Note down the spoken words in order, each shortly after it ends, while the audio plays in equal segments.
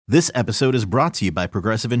This episode is brought to you by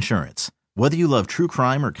Progressive Insurance. Whether you love true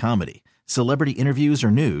crime or comedy, celebrity interviews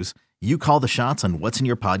or news, you call the shots on what's in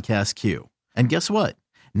your podcast queue. And guess what?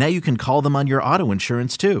 Now you can call them on your auto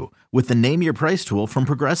insurance too with the Name Your Price tool from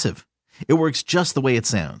Progressive. It works just the way it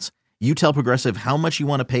sounds. You tell Progressive how much you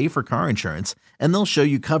want to pay for car insurance, and they'll show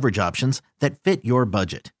you coverage options that fit your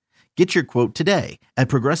budget. Get your quote today at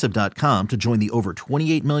Progressive.com to join the over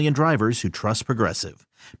 28 million drivers who trust Progressive.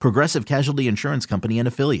 Progressive Casualty Insurance Company and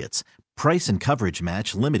Affiliates. Price and coverage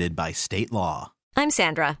match limited by state law. I'm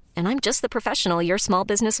Sandra, and I'm just the professional your small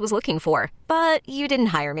business was looking for. But you didn't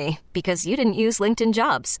hire me because you didn't use LinkedIn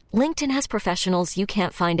Jobs. LinkedIn has professionals you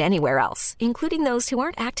can't find anywhere else, including those who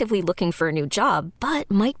aren't actively looking for a new job, but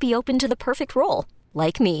might be open to the perfect role,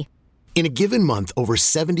 like me. In a given month, over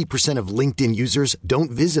 70% of LinkedIn users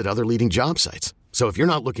don't visit other leading job sites. So if you're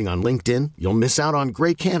not looking on LinkedIn, you'll miss out on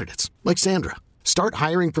great candidates like Sandra. Start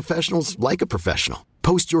hiring professionals like a professional.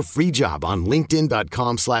 Post your free job on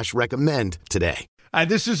linkedin.com/recommend today.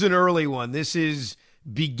 This is an early one. This is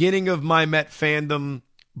beginning of my Met fandom,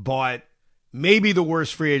 but maybe the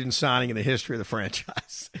worst free agent signing in the history of the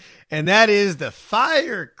franchise. And that is the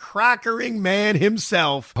firecrackering man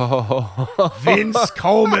himself, Vince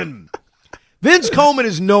Coleman. Vince Coleman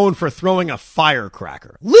is known for throwing a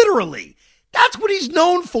firecracker. Literally. That's what he's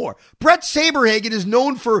known for. Brett Saberhagen is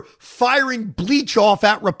known for firing bleach off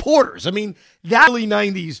at reporters. I mean, that early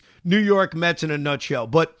 90s New York Mets in a nutshell.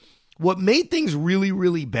 But what made things really,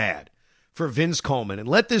 really bad for Vince Coleman, and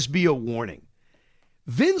let this be a warning,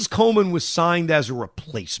 Vince Coleman was signed as a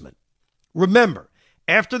replacement. Remember,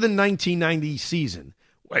 after the 1990 season,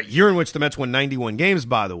 a year in which the Mets won 91 games,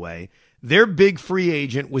 by the way, their big free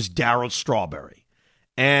agent was Darryl Strawberry.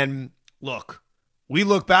 And look, we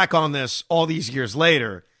look back on this all these years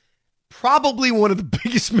later, probably one of the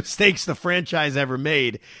biggest mistakes the franchise ever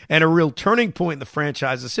made and a real turning point in the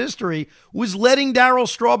franchise's history was letting Darryl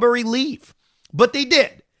Strawberry leave. But they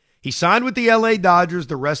did. He signed with the LA Dodgers.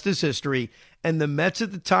 The rest is history. And the Mets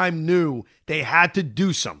at the time knew they had to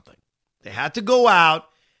do something. They had to go out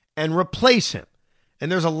and replace him. And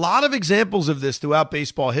there's a lot of examples of this throughout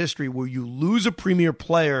baseball history where you lose a premier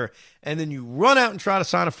player and then you run out and try to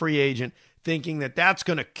sign a free agent thinking that that's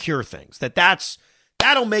going to cure things,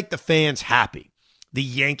 that'll make the fans happy. The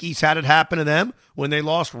Yankees had it happen to them when they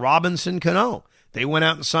lost Robinson Cano. They went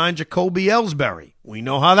out and signed Jacoby Ellsbury. We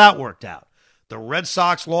know how that worked out. The Red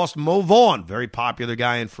Sox lost Mo Vaughn, very popular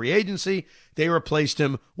guy in free agency. They replaced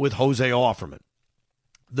him with Jose Offerman.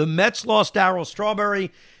 The Mets lost Darryl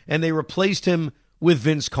Strawberry, and they replaced him with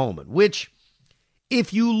Vince Coleman, which,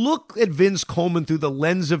 if you look at Vince Coleman through the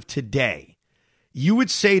lens of today, you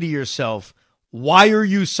would say to yourself, why are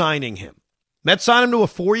you signing him? Mets signed him to a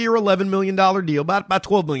 4-year, $11 million deal, about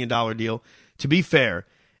 $12 million deal, to be fair.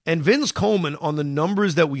 And Vince Coleman, on the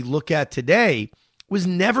numbers that we look at today, was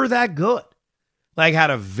never that good. Like,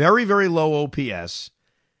 had a very, very low OPS,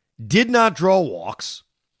 did not draw walks,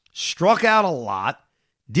 struck out a lot,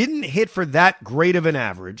 didn't hit for that great of an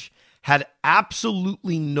average, had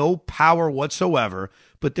absolutely no power whatsoever,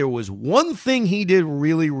 but there was one thing he did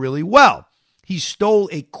really, really well. He stole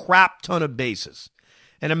a crap ton of bases,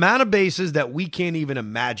 an amount of bases that we can't even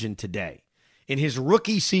imagine today. In his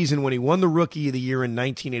rookie season, when he won the Rookie of the Year in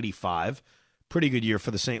 1985, pretty good year for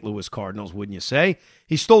the St. Louis Cardinals, wouldn't you say?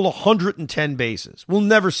 He stole 110 bases. We'll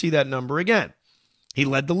never see that number again. He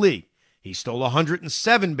led the league. He stole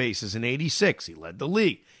 107 bases in 86. He led the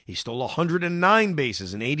league. He stole 109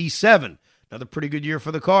 bases in 87. Another pretty good year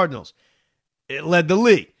for the Cardinals. It led the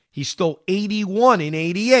league. He stole 81 in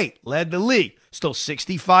 88. Led the league. Stole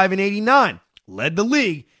 65 in 89. Led the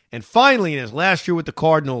league. And finally, in his last year with the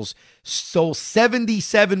Cardinals, stole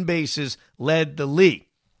 77 bases. Led the league.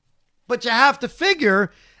 But you have to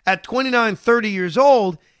figure, at 29, 30 years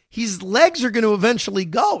old, his legs are going to eventually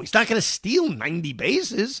go. He's not going to steal 90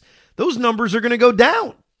 bases. Those numbers are going to go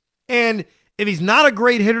down. And if he's not a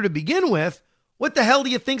great hitter to begin with, what the hell do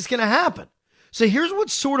you think's going to happen? So here's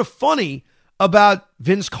what's sort of funny about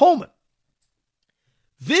Vince Coleman.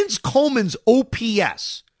 Vince Coleman's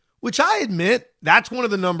OPS, which I admit, that's one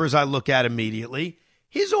of the numbers I look at immediately.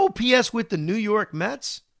 His OPS with the New York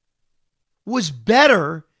Mets was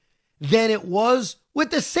better than it was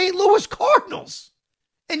with the St. Louis Cardinals.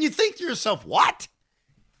 And you think to yourself, what?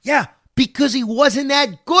 Yeah, because he wasn't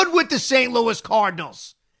that good with the St. Louis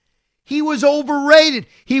Cardinals. He was overrated.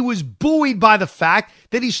 He was buoyed by the fact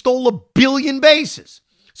that he stole 1 billion bases.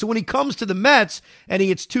 So when he comes to the Mets and he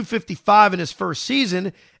hits 255 in his first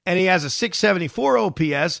season and he has a 674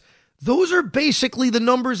 OPS, those are basically the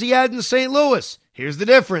numbers he had in St. Louis. Here's the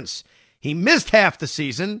difference. He missed half the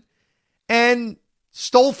season and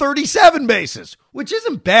stole 37 bases. which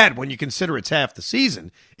isn't bad when you consider it's half the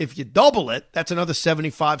season. If you double it, that's another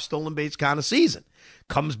 75 stolen base kind of season.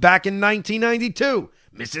 Comes back in 1992,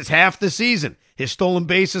 misses half the season. His stolen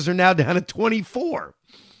bases are now down to 24.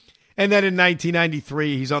 And then in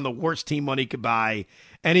 1993, he's on the worst team money could buy,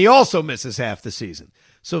 and he also misses half the season.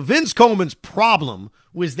 So Vince Coleman's problem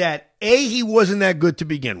was that A, he wasn't that good to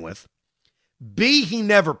begin with, B, he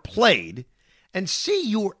never played, and C,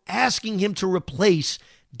 you were asking him to replace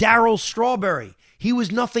Darryl Strawberry. He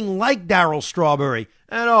was nothing like Darryl Strawberry.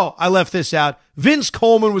 And oh, I left this out. Vince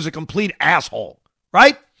Coleman was a complete asshole,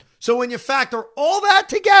 right? So when you factor all that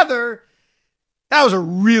together, that was a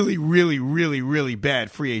really, really, really, really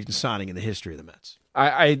bad free agent signing in the history of the Mets.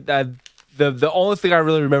 The only thing I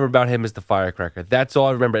really remember about him is the firecracker. That's all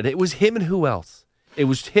I remember. And it was him and who else? It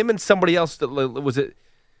was him and somebody else.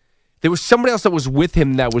 There was somebody else that was with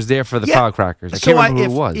him that was there for the firecrackers. I can't remember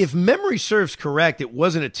who it was. If memory serves correct, it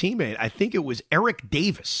wasn't a teammate. I think it was Eric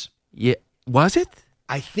Davis. Yeah, was it?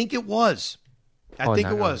 I think it was. I think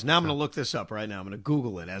it was. Now I'm going to look this up right now. I'm going to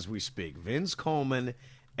Google it as we speak. Vince Coleman,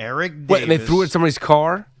 Eric Davis. What, and they threw it in somebody's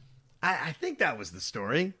car? I think that was the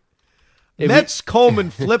story. Mets Coleman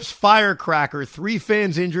flips firecracker, 3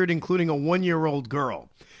 fans injured, including a 1-year-old girl.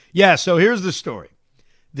 Yeah, so here's the story.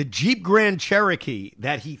 The Jeep Grand Cherokee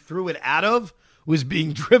that he threw it out of was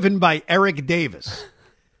being driven by Eric Davis.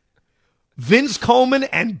 Vince Coleman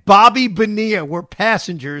and Bobby Bonilla were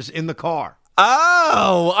passengers in the car.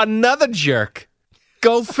 Oh, another jerk.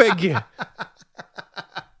 Go figure.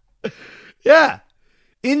 Yeah.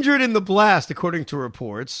 Injured in the blast, according to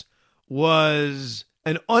reports, was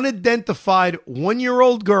an unidentified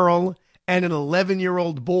 1-year-old girl and an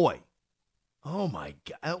 11-year-old boy. Oh, my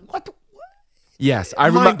God. What the... Yes, I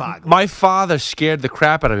remember. My father scared the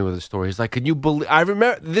crap out of me with the story. He's like, "Can you believe?" I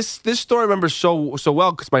remember this story. I remember so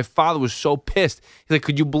well because my father was so pissed. He's like,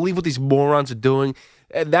 "Could you believe what these morons are doing?"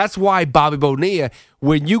 And that's why Bobby Bonilla,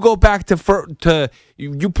 when you go back to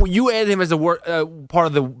you added him as a part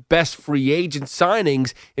of the best free agent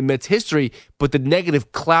signings in Mets history, but the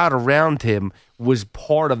negative cloud around him was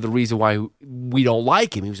part of the reason why we don't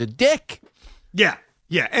like him. He was a dick. Yeah,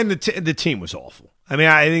 and the team was awful. I mean,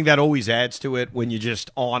 I think that always adds to it when you're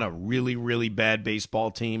just on a really, really bad baseball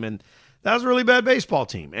team. And that was a really bad baseball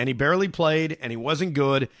team. And he barely played, and he wasn't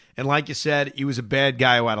good. And like you said, he was a bad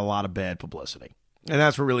guy who had a lot of bad publicity. And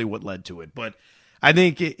that's really what led to it. But I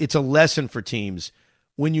think it's a lesson for teams.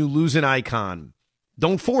 When you lose an icon,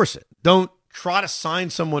 don't force it. Don't try to sign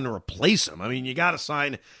someone to replace him. I mean, you got to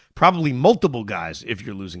sign probably multiple guys if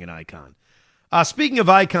you're losing an icon. Speaking of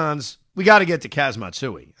icons, we got to get to Kaz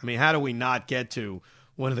Matsui. I mean, how do we not get to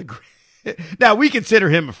one of the great... Now, we consider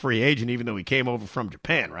him a free agent, even though he came over from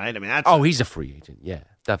Japan, right? I mean, he's a free agent. Yeah,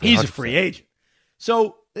 definitely. He's 100%. A free agent.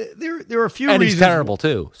 So there are a few and reasons... he's terrible,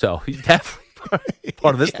 too. So he's definitely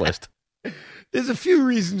part of this list. There's a few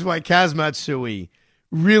reasons why Kaz Matsui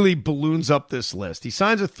really balloons up this list. He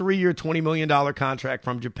signs a 3-year, $20 million contract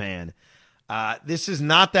from Japan. This is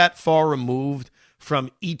not that far removed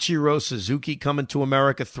from Ichiro Suzuki coming to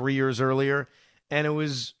America 3 years earlier. And it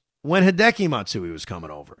was when Hideki Matsui was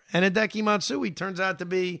coming over. And Hideki Matsui turns out to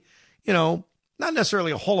be, not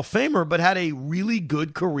necessarily a Hall of Famer, but had a really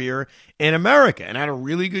good career in America and had a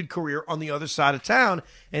really good career on the other side of town.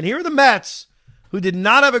 And here are the Mets, who did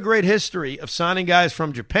not have a great history of signing guys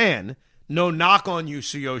from Japan. No knock on you,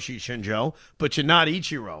 Tsuyoshi Shinjo, but you're not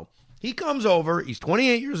Ichiro. He comes over, he's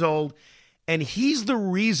 28 years old, and he's the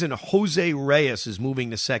reason Jose Reyes is moving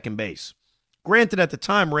to second base. Granted, at the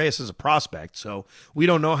time, Reyes is a prospect, so we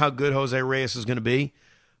don't know how good Jose Reyes is going to be.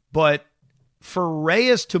 But for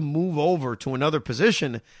Reyes to move over to another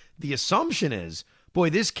position, the assumption is, boy,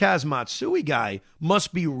 this Kaz Matsui guy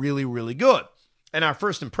must be really, really good. And our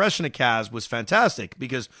first impression of Kaz was fantastic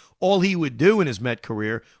because all he would do in his Met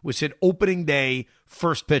career was hit opening day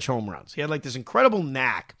first pitch home runs. He had like this incredible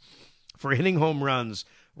knack for hitting home runs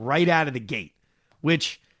right out of the gate,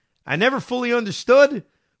 which I never fully understood,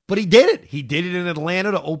 but he did it. He did it in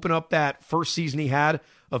Atlanta to open up that first season he had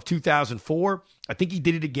of 2004. I think he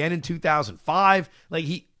did it again in 2005. Like,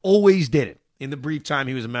 he always did it in the brief time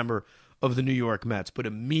he was a member of the New York Mets. But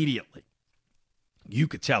immediately, you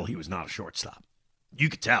could tell he was not a shortstop. You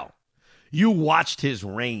could tell. You watched his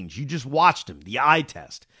range. You just watched him, the eye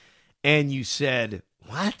test, and you said,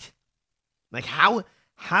 what? Like,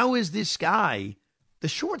 how is this guy the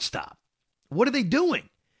shortstop? What are they doing?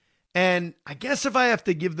 And I guess if I have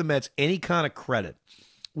to give the Mets any kind of credit,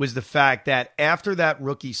 was the fact that after that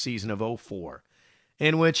rookie season of 2004,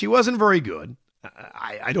 in which he wasn't very good,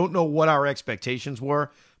 I don't know what our expectations were,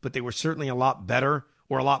 but they were certainly a lot better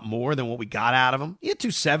or a lot more than what we got out of him. He had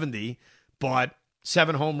 270, but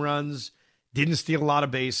 7 home runs, didn't steal a lot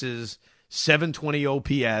of bases, 720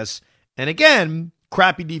 OPS, and again,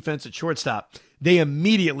 crappy defense at shortstop. They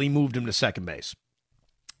immediately moved him to second base.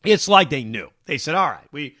 It's like they knew. They said, all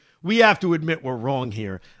right, we have to admit we're wrong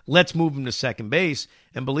here. Let's move him to second base.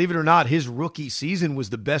 And believe it or not, his rookie season was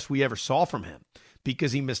the best we ever saw from him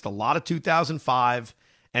because he missed a lot of 2005,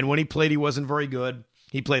 and when he played, he wasn't very good.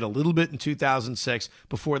 He played a little bit in 2006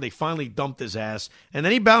 before they finally dumped his ass. And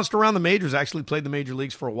then he bounced around the majors, actually played the major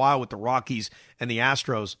leagues for a while with the Rockies and the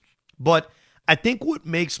Astros. But I think what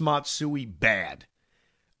makes Matsui bad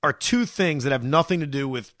are two things that have nothing to do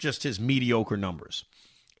with just his mediocre numbers.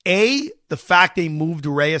 A, the fact they moved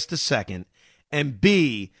Reyes to second, and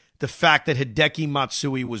B, the fact that Hideki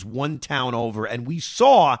Matsui was one town over, and we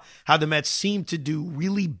saw how the Mets seemed to do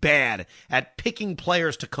really bad at picking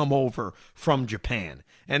players to come over from Japan.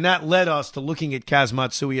 And that led us to looking at Kaz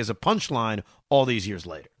Matsui as a punchline all these years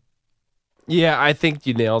later. Yeah, I think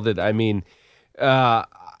you nailed it. I mean, I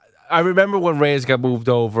remember when Reyes got moved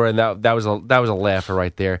over, and that was a laugher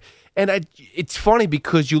right there. And it's funny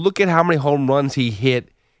because you look at how many home runs he hit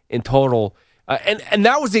in total. And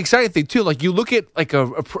that was the exciting thing, too. Like, you look at like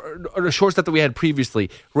a shortstop that we had previously,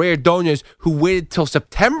 Ray Ordonez, who waited till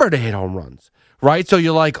September to hit home runs, right? So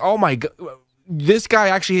you're like, oh, my God, this guy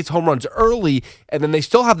actually hits home runs early, and then they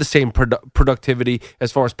still have the same productivity as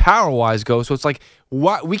far as power-wise goes. So it's like,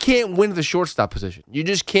 we can't win at the shortstop position. You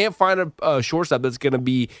just can't find a shortstop that's going to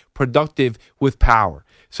be productive with power.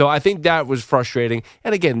 So I think that was frustrating.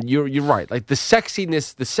 And again, you're right. Like the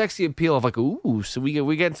sexiness, the sexy appeal of like, ooh, so we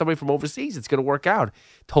getting somebody from overseas. It's going to work out.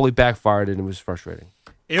 Totally backfired, and it was frustrating.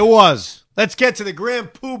 It was. Let's get to the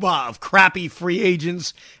grand poobah of crappy free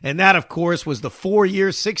agents. And that, of course, was the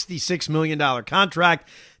 4-year, $66 million contract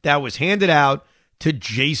that was handed out to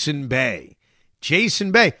Jason Bay.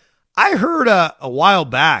 Jason Bay. I heard a while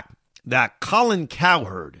back that Colin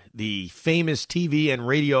Cowherd, the famous TV and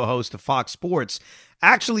radio host of Fox Sports,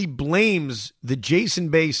 actually blames the Jason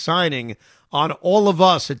Bay signing on all of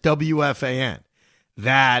us at WFAN.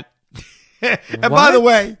 That, and by the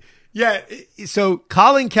way, yeah, so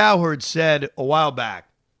Colin Cowherd said a while back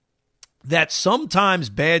that sometimes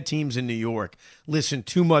bad teams in New York listen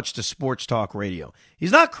too much to sports talk radio.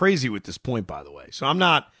 He's not crazy with this point, by the way, so I'm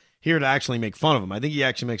not here to actually make fun of him. I think he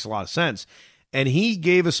actually makes a lot of sense. And he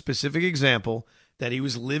gave a specific example that he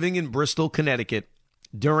was living in Bristol, Connecticut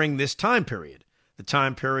during this time period. The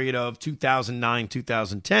time period of 2009,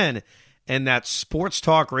 2010, and that sports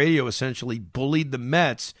talk radio essentially bullied the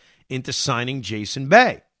Mets into signing Jason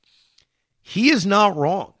Bay. He is not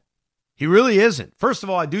wrong. He really isn't. First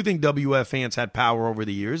of all, I do think WF fans had power over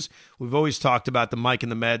the years. We've always talked about the Mike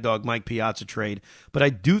and the Mad Dog, Mike Piazza trade, but I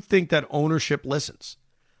do think that ownership listens.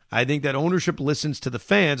 I think that ownership listens to the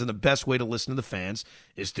fans, and the best way to listen to the fans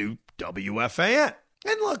is through WFAN.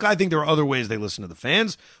 And look, I think there are other ways they listen to the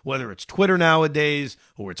fans, whether it's Twitter nowadays,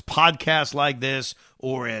 or it's podcasts like this,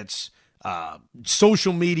 or it's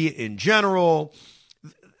social media in general.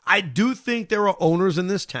 I do think there are owners in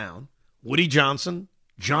this town, Woody Johnson,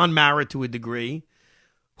 John Mara to a degree,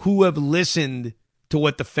 who have listened to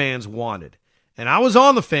what the fans wanted. And I was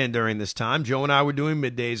on the Fan during this time. Joe and I were doing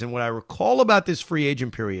middays, and what I recall about this free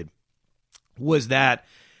agent period was that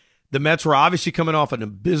the Mets were obviously coming off an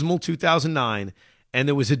abysmal 2009, and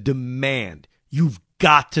there was a demand. You've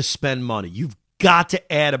got to spend money. You've got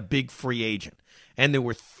to add a big free agent. And there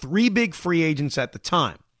were 3 big free agents at the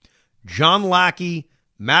time: John Lackey,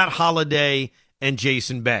 Matt Holliday, and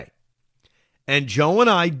Jason Bay. And Joe and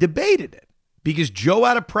I debated it because Joe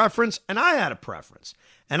had a preference and I had a preference.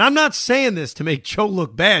 And I'm not saying this to make Joe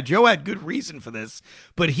look bad. Joe had good reason for this,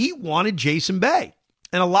 but he wanted Jason Bay.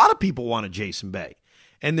 And a lot of people wanted Jason Bay.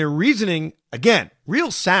 And their reasoning, again, real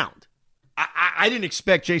sound. I didn't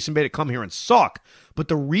expect Jason Bay to come here and suck, but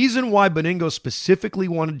the reason why Benigno specifically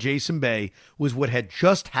wanted Jason Bay was what had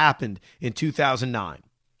just happened in 2009.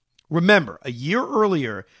 Remember, a year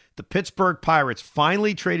earlier, the Pittsburgh Pirates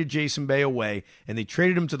finally traded Jason Bay away, and they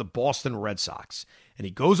traded him to the Boston Red Sox. And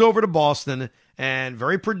he goes over to Boston, and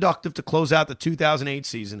very productive to close out the 2008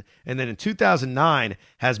 season, and then in 2009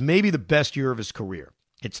 has maybe the best year of his career.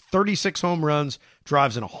 Hits 36 home runs,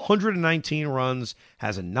 drives in 119 runs,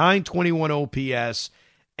 has a 921 OPS,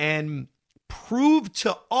 and proved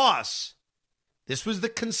to us, this was the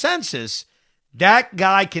consensus, that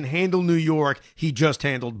guy can handle New York. He just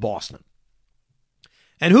handled Boston.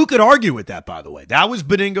 And who could argue with that, by the way? That was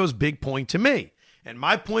Benigno's big point to me. And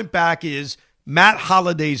my point back is Matt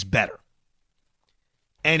Holliday's better.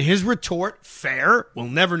 And his retort, fair, we'll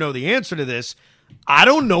never know the answer to this. I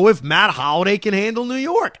don't know if Matt Holliday can handle New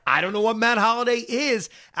York. I don't know what Matt Holliday is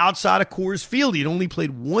outside of Coors Field. He'd only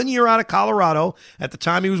played 1 year out of Colorado at the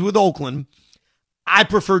time he was with Oakland. I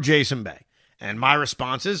prefer Jason Bay. And my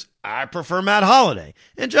response is, I prefer Matt Holliday.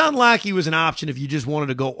 And John Lackey was an option if you just wanted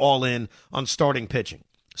to go all in on starting pitching.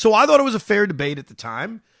 So I thought it was a fair debate at the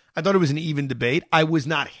time. I thought it was an even debate. I was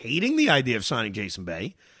not hating the idea of signing Jason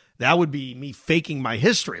Bay. That would be me faking my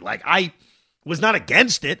history. Like, I was not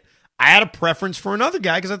against it. I had a preference for another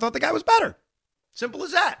guy because I thought the guy was better. Simple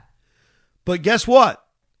as that. But guess what?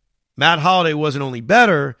 Matt Holliday wasn't only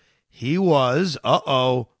better, he was,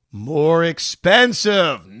 more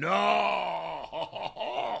expensive.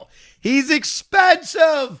 No! He's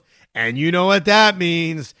expensive! And you know what that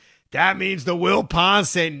means? That means the Will Ponce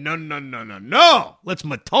say, no. Let's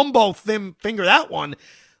Matumbo finger that one.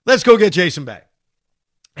 Let's go get Jason Bay.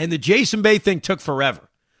 And the Jason Bay thing took forever.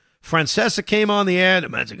 Francesa came on the air. The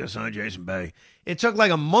Mets are going to sign Jason Bay. It took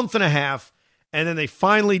like a month and a half, and then they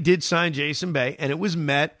finally did sign Jason Bay, and it was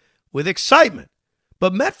met with excitement.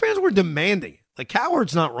 But Met fans were demanding it. Like,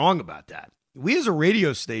 Cowherd's not wrong about that. We as a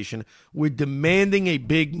radio station were demanding a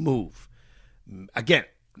big move. Again,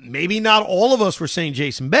 maybe not all of us were saying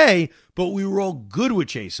Jason Bay, but we were all good with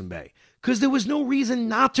Jason Bay because there was no reason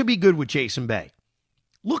not to be good with Jason Bay.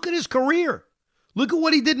 Look at his career. Look at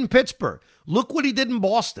what he did in Pittsburgh. Look what he did in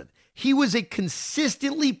Boston. He was a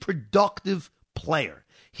consistently productive player.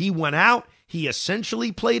 He went out. He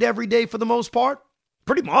essentially played every day for the most part.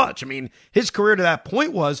 Pretty much. I mean, his career to that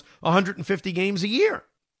point was 150 games a year.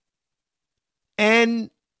 And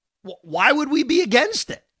why would we be against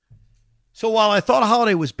it? So while I thought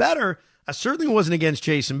Holliday was better, I certainly wasn't against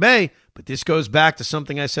Jason Bay, but this goes back to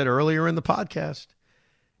something I said earlier in the podcast.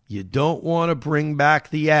 You don't want to bring back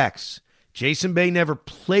the ex. Jason Bay never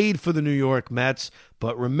played for the New York Mets,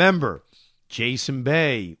 but remember, Jason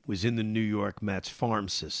Bay was in the New York Mets farm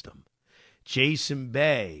system. Jason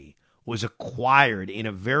Bay was acquired in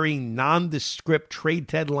a very nondescript trade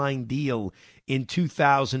deadline deal in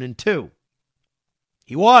 2002.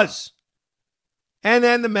 He was. And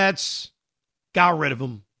then the Mets got rid of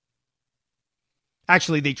him.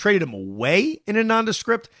 Actually, they traded him away in a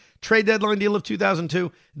nondescript trade deadline deal of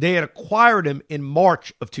 2002. They had acquired him in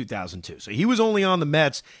March of 2002. So he was only on the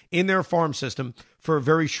Mets in their farm system for a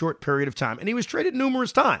very short period of time. And he was traded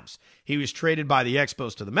numerous times. He was traded by the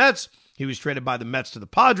Expos to the Mets. He was traded by the Mets to the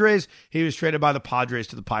Padres. He was traded by the Padres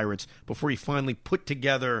to the Pirates before he finally put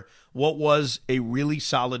together what was a really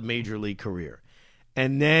solid major league career.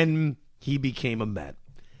 And then he became a Met.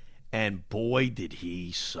 And boy, did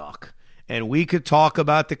he suck. And we could talk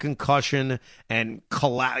about the concussion and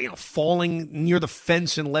falling near the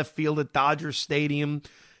fence in left field at Dodger Stadium.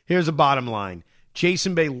 Here's the bottom line.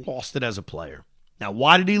 Jason Bay lost it as a player. Now,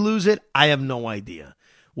 why did he lose it? I have no idea.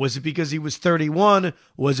 Was it because he was 31?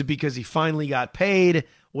 Was it because he finally got paid?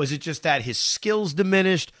 Was it just that his skills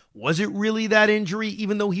diminished? Was it really that injury,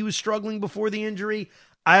 even though he was struggling before the injury?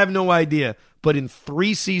 I have no idea. But in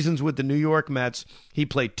 3 seasons with the New York Mets, he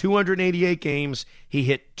played 288 games. He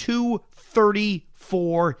hit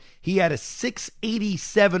 .234. He had a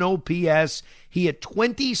 .687 OPS. He had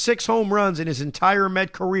 26 home runs in his entire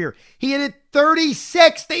Met career. He had hit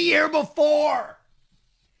 36 the year before.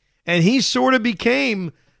 And he sort of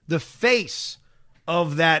became the face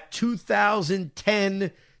of that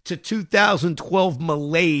 2010 to 2012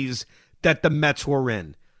 malaise that the Mets were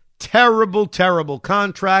in. Terrible, terrible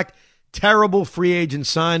contract. Terrible free agent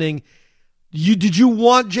signing. Did you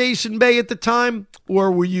want Jason Bay at the time,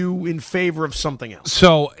 or were you in favor of something else?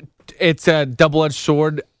 So it's a double-edged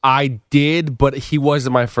sword. I did, but he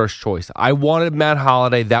wasn't my first choice. I wanted Matt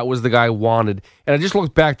Holliday. That was the guy I wanted. And I just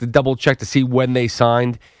looked back to double-check to see when they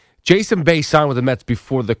signed. Jason Bay signed with the Mets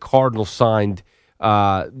before the Cardinals signed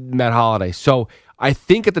Matt Holliday. So I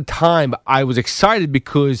think at the time I was excited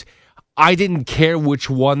because I didn't care which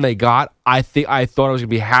one they got. I thought I was going to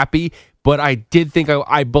be happy, but I did think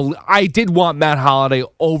I did want Matt Holliday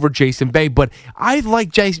over Jason Bay, but I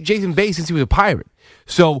liked Jason Bay since he was a Pirate.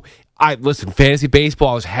 So fantasy baseball,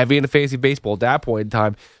 I was heavy into fantasy baseball at that point in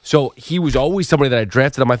time. So he was always somebody that I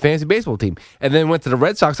drafted on my fantasy baseball team. And then went to the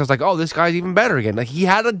Red Sox, I was like, oh, this guy's even better again. Like, he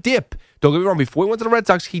had a dip. Don't get me wrong, before he went to the Red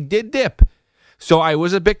Sox, he did dip. So I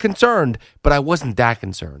was a bit concerned, but I wasn't that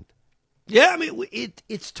concerned. Yeah, I mean,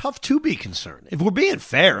 it's tough to be concerned. If we're being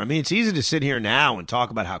fair, I mean, it's easy to sit here now and talk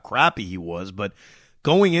about how crappy he was, but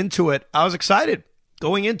going into it, I was excited.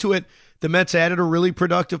 Going into it, the Mets added a really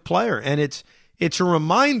productive player, and it's a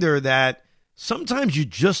reminder that sometimes you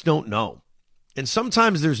just don't know. And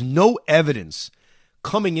sometimes there's no evidence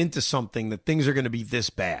coming into something that things are going to be this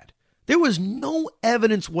bad. There was no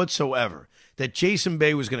evidence whatsoever that Jason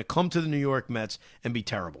Bay was going to come to the New York Mets and be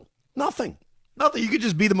terrible. Nothing. You could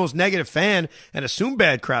just be the most negative fan and assume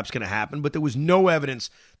bad crap's going to happen, but there was no evidence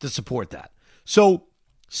to support that. So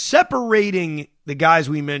separating the guys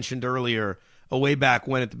we mentioned earlier way back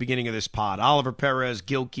when at the beginning of this pod, Oliver Perez,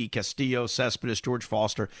 Gilkey, Castillo, Cespedes, George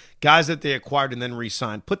Foster, guys that they acquired and then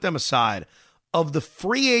re-signed, put them aside. Of the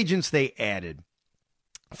free agents they added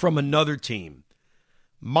from another team,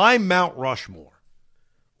 my Mount Rushmore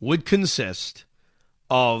would consist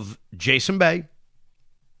of Jason Bay,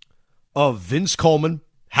 of Vince Coleman,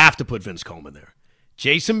 have to put Vince Coleman there,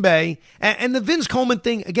 Jason Bay, and the Vince Coleman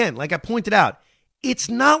thing, again, like I pointed out, it's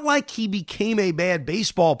not like he became a bad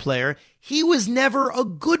baseball player. He was never a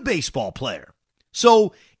good baseball player.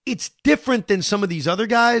 So it's different than some of these other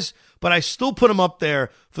guys, but I still put him up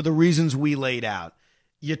there for the reasons we laid out.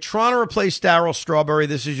 You're trying to replace Darryl Strawberry.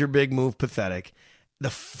 This is your big move. Pathetic.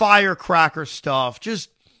 The firecracker stuff,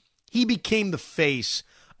 just he became the face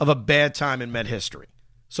of a bad time in Met history.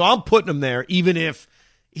 So I'm putting him there, even if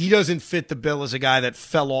he doesn't fit the bill as a guy that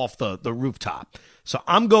fell off the rooftop. So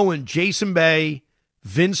I'm going Jason Bay,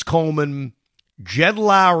 Vince Coleman, Jed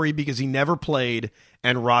Lowry because he never played,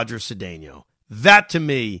 and Roger Cedeno. That, to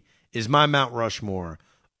me, is my Mount Rushmore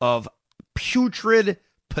of putrid,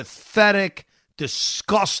 pathetic,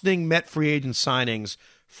 disgusting Met free agent signings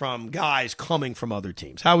from guys coming from other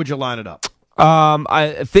teams. How would you line it up?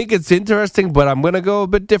 I think it's interesting, but I'm going to go a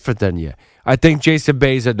bit different than you. I think Jason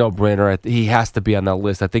Bay's a no-brainer. He has to be on that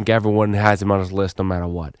list. I think everyone has him on his list no matter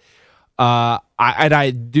what.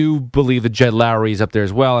 I do believe that Jed Lowry is up there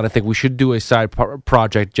as well, and I think we should do a side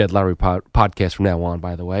project Jed Lowry podcast from now on,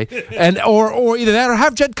 by the way, and or either that or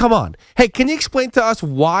have Jed come on. Hey, can you explain to us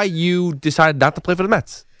why you decided not to play for the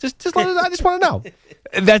Mets? Just let us, I just want to know.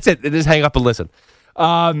 That's it. Just hang up and listen.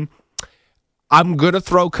 I'm going to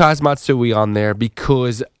throw Kaz Matsui on there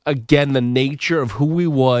because, again, the nature of who he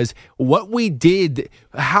was, what we did,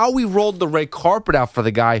 how we rolled the red carpet out for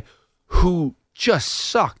the guy who just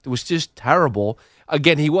sucked. It was just terrible.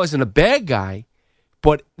 Again, he wasn't a bad guy,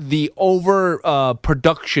 but the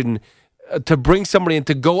overproduction to bring somebody in,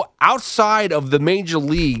 to go outside of the major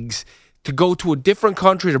leagues, to go to a different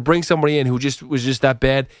country to bring somebody in who just was just that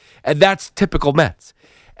bad, and that's typical Mets.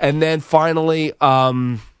 And then finally,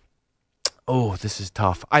 this is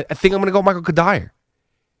tough. I think I'm going to go Michael Kadire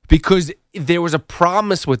because there was a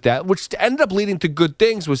promise with that, which ended up leading to good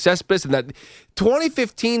things with Cespedes, and that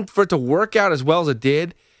 2015 for it to work out as well as it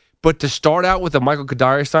did, but to start out with a Michael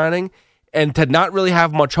Kadire signing and to not really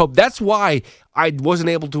have much hope. That's why I wasn't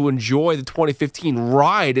able to enjoy the 2015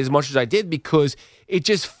 ride as much as I did, because it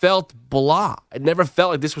just felt blah. It never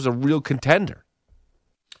felt like this was a real contender.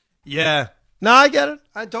 Yeah. No, I get it.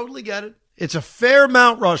 I totally get it. It's a fair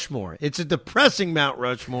Mount Rushmore. It's a depressing Mount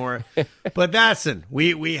Rushmore. But listen,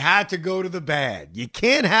 we had to go to the bad. You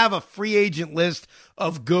can't have a free agent list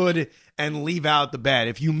of good and leave out the bad.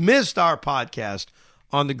 If you missed our podcast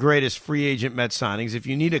on the greatest free agent Met signings, if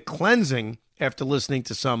you need a cleansing after listening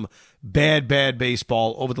to some bad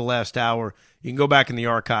baseball over the last hour, you can go back in the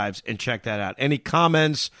archives and check that out. Any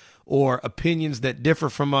comments or opinions that differ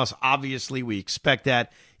from us, obviously we expect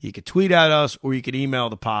that. You could tweet at us or you could email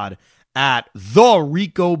the pod at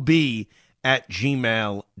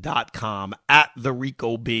thericob@gmail.com. At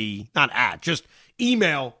thericob, not at, just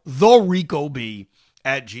email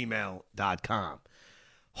thericob@gmail.com.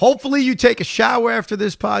 Hopefully you take a shower after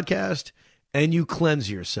this podcast and you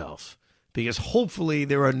cleanse yourself, because hopefully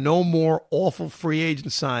there are no more awful free agent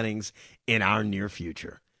signings in our near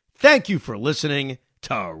future. Thank you for listening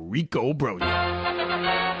to Rico Brogna.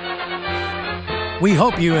 We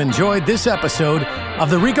hope you enjoyed this episode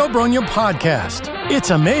of the Rico Brogna podcast.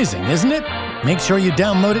 It's amazing, isn't it? Make sure you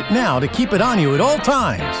download it now to keep it on you at all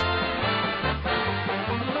times.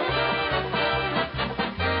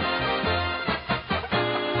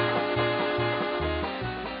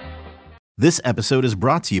 This episode is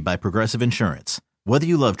brought to you by Progressive Insurance. Whether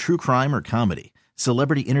you love true crime or comedy,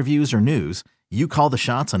 celebrity interviews or news, you call the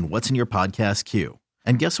shots on what's in your podcast queue.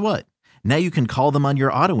 And guess what? Now you can call them on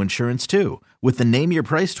your auto insurance too, with the Name Your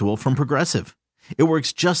Price tool from Progressive. It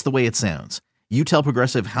works just the way it sounds. You tell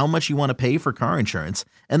Progressive how much you want to pay for car insurance,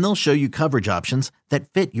 and they'll show you coverage options that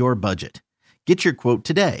fit your budget. Get your quote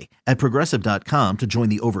today at Progressive.com to join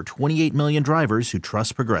the over 28 million drivers who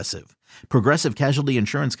trust Progressive. Progressive Casualty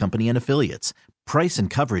Insurance Company and Affiliates. Price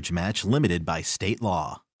and coverage match limited by state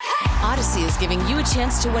law. Odyssey is giving you a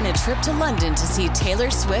chance to win a trip to London to see Taylor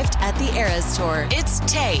Swift at the Eras Tour. It's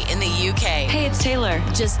Tay in the UK. Hey, it's Taylor.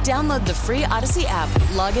 Just download the free Odyssey app,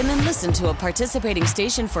 log in and listen to a participating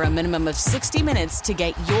station for a minimum of 60 minutes to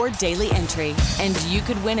get your daily entry. And you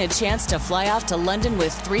could win a chance to fly off to London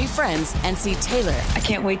with 3 friends and see Taylor. I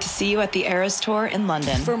can't wait to see you at the Eras Tour in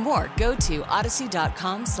London. For more, go to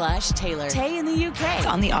odyssey.com/Taylor. Tay in the UK. It's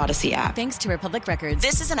on the Odyssey app. Thanks to Republic Records.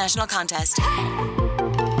 This is a national contest.